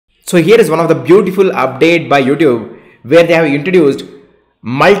So here is one of the beautiful update by YouTube where they have introduced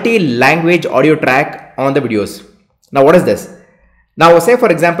multi-language audio track on the videos. Now what is this? Now say for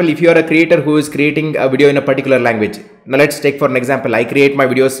example, if you are a creator who is creating a video in a particular language. Now let's take for an example, I create my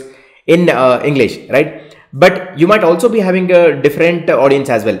videos in English, right? But you might also be having a different audience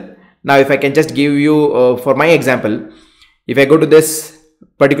as well. Now if I can just give you for my example, if I go to this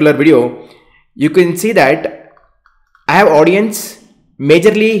particular video, you can see that I have audience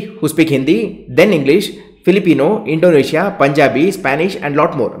majorly who speak Hindi, then English, Filipino, Indonesia, Punjabi, Spanish and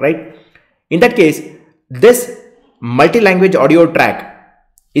lot more, right? In that case, this multi-language audio track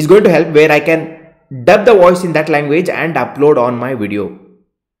is going to help where I can dub the voice in that language and upload on my video.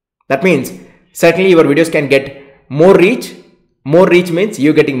 That means certainly your videos can get more reach. More reach means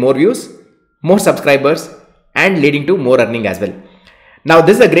you getting more views, more subscribers and leading to more earning as well. Now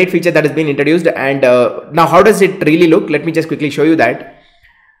this is a great feature that has been introduced, and now how does it really look? Let me just quickly show you that.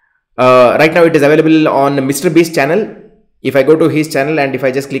 Right now it is available on Mr. Beast channel. If I go to his channel and if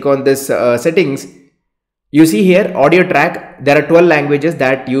I just click on this settings, you see here audio track, there are 12 languages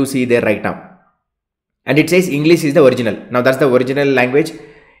that you see there right now. And it says English is the original. Now that's the original language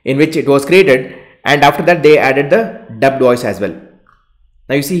in which it was created, and after that they added the dubbed voice as well.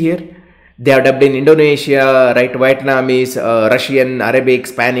 Now you see here, they are dubbed in Indonesia, right, Vietnamese, Russian, Arabic,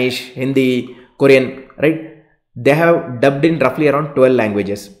 Spanish, Hindi, Korean, right? They have dubbed in roughly around 12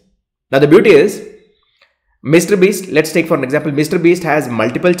 languages. Now the beauty is, Mr. Beast, let's take for an example, Mr. Beast has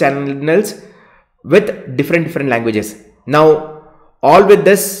multiple channels with different languages. Now all with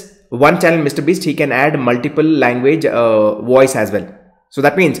this one channel Mr. Beast, he can add multiple language voice as well. So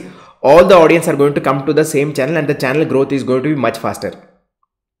that means all the audience are going to come to the same channel and the channel growth is going to be much faster.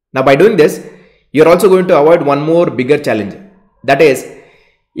 Now by doing this, you're also going to avoid one more bigger challenge. That is,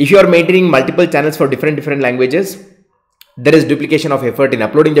 if you are maintaining multiple channels for different languages, there is duplication of effort in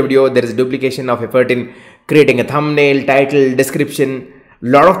uploading the video. There is duplication of effort in creating a thumbnail, title, description.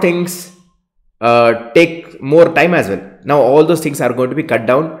 Lot of things take more time as well. Now all those things are going to be cut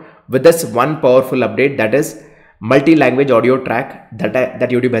down with this one powerful update, that is multi-language audio track that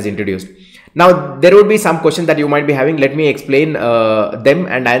YouTube has introduced. Now there would be some questions that you might be having. Let me explain them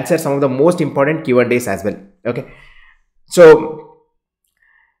and answer some of the most important Q&As as well. Okay, so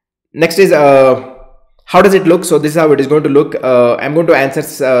next is how does it look? So this is how it is going to look. I'm going to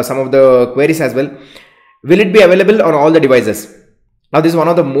answer some of the queries as well. Will it be available on all the devices? Now this is one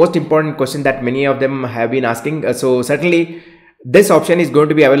of the most important questions that many of them have been asking. So certainly this option is going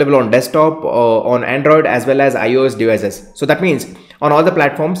to be available on desktop, on Android as well as iOS devices. So that means on all the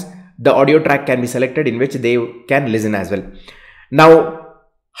platforms, the audio track can be selected in which they can listen as well. Now,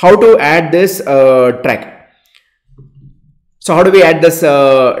 how to add this track? So how do we add this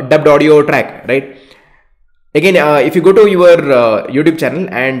dubbed audio track, right? Again, if you go to your YouTube channel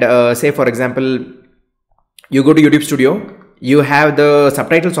and say for example, you go to YouTube Studio, you have the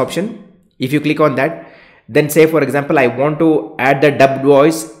subtitles option. If you click on that, then say for example, I want to add the dubbed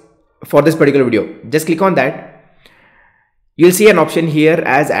voice for this particular video. Just click on that. You'll see an option here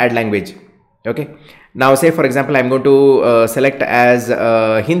as add language. Okay. Now say for example, I'm going to select as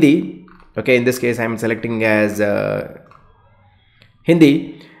Hindi. Okay. In this case, I'm selecting as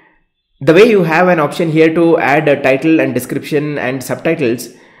Hindi. The way you have an option here to add a title and description and subtitles,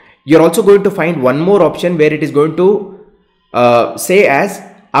 you're also going to find one more option where it is going to say as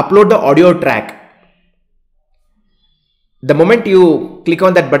upload the audio track. The moment you click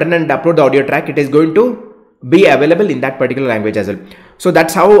on that button and upload the audio track, it is going to be available in that particular language as well. So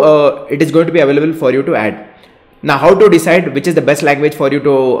that's how it is going to be available for you to add. Now how to decide which is the best language for you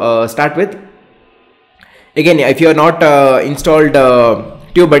to start with? Again, if you are not installed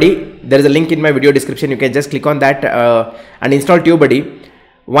TubeBuddy, there is a link in my video description. You can just click on that and install TubeBuddy.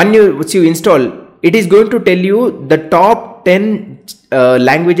 Once you install, it is going to tell you the top 10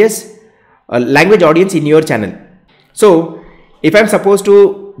 language audience in your channel. So if I'm supposed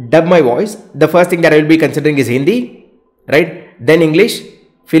to dub my voice, the first thing that I will be considering is Hindi, right? Then English,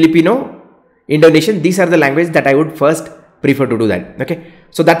 Filipino, Indonesian. These are the languages that I would first prefer to do that. Okay.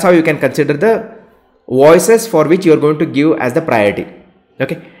 So that's how you can consider the voices for which you are going to give as the priority.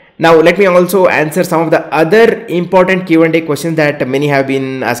 Okay. Now let me also answer some of the other important Q&A questions that many have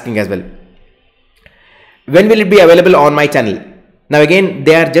been asking as well. When will it be available on my channel? Now again,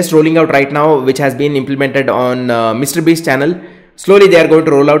 they are just rolling out right now, which has been implemented on Mr. Beast channel. Slowly they are going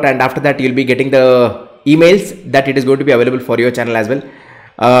to roll out, and after that you'll be getting the emails that it is going to be available for your channel as well.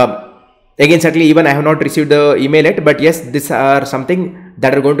 Again, certainly even I have not received the email yet, but yes, these are something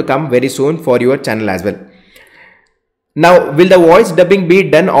that are going to come very soon for your channel as well. Now, will the voice dubbing be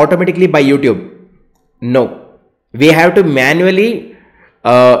done automatically by YouTube? No. We have to manually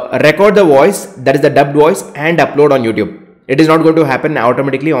record the voice, that is the dubbed voice, and upload on YouTube. It is not going to happen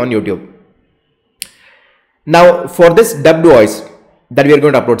automatically on YouTube. Now for this dubbed voice that we are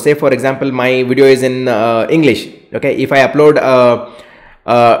going to upload, say for example my video is in English, okay, if I upload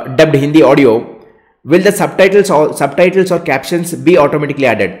dubbed Hindi audio, will the subtitles or captions be automatically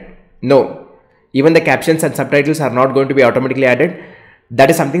added? No, even the captions and subtitles are not going to be automatically added. That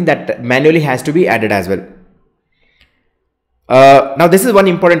is something that manually has to be added as well. Now this is one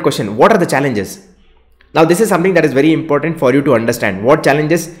important question. What are the challenges? Now this is something that is very important for you to understand. What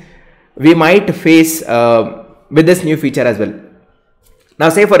challenges we might face with this new feature as well. Now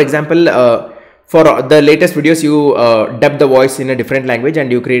say for example, for the latest videos you dubbed the voice in a different language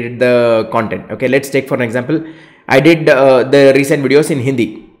and you created the content. Okay, let's take for an example. I did the recent videos in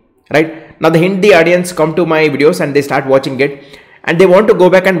Hindi, right? Now the Hindi audience come to my videos and they start watching it and they want to go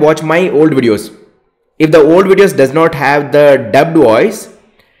back and watch my old videos. If the old videos does not have the dubbed voice,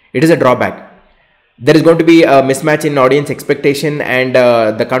 it is a drawback. There is going to be a mismatch in audience expectation and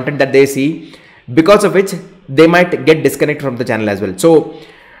the content that they see, because of which they might get disconnected from the channel as well. So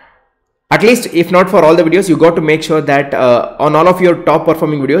at least if not for all the videos, you got to make sure that on all of your top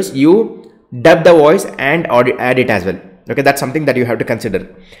performing videos, you dub the voice and add it as well. Okay, that's something that you have to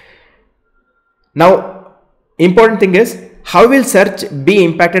consider. Now, important thing is, how will search be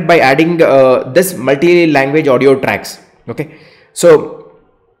impacted by adding this multi-language audio tracks? Okay, so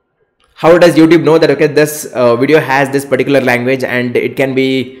how does YouTube know that okay, this video has this particular language and it can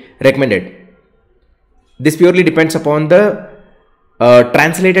be recommended? This purely depends upon the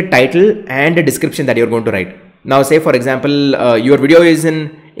translated title and the description that you're going to write. Now say for example, your video is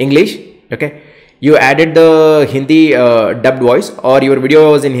in English, okay, you added the Hindi dubbed voice, or your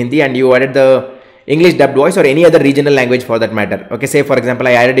video was in Hindi and you added the English dubbed voice, or any other regional language for that matter. Okay, say for example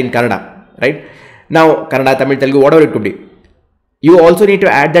I added in Kannada, right? Now Kannada, Tamil, Telugu, whatever it could be. You also need to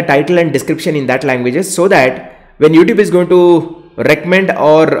add the title and description in that languages, so that when YouTube is going to recommend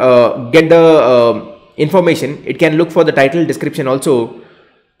or get the information, it can look for the title, description also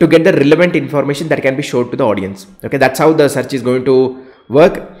to get the relevant information that can be showed to the audience. Okay, that's how the search is going to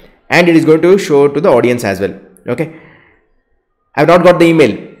work, and it is going to show to the audience as well. Okay, I have not got the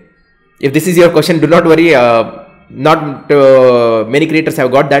email. If this is your question, do not worry. Not many creators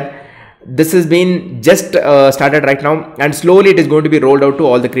have got that. This has been just started right now, and slowly it is going to be rolled out to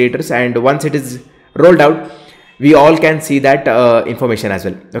all the creators. And once it is rolled out, we all can see that information as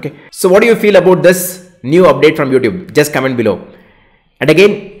well. Okay. So what do you feel about this new update from YouTube? Just comment below. And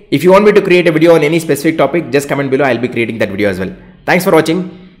again, if you want me to create a video on any specific topic, just comment below. I'll be creating that video as well. Thanks for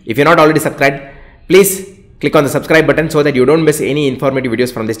watching. If you're not already subscribed, please click on the subscribe button so that you don't miss any informative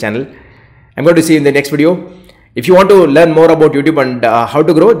videos from this channel. I'm going to see you in the next video. If you want to learn more about YouTube and how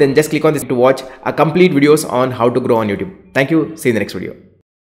to grow, then just click on this to watch a complete videos on how to grow on YouTube. Thank you. See you in the next video.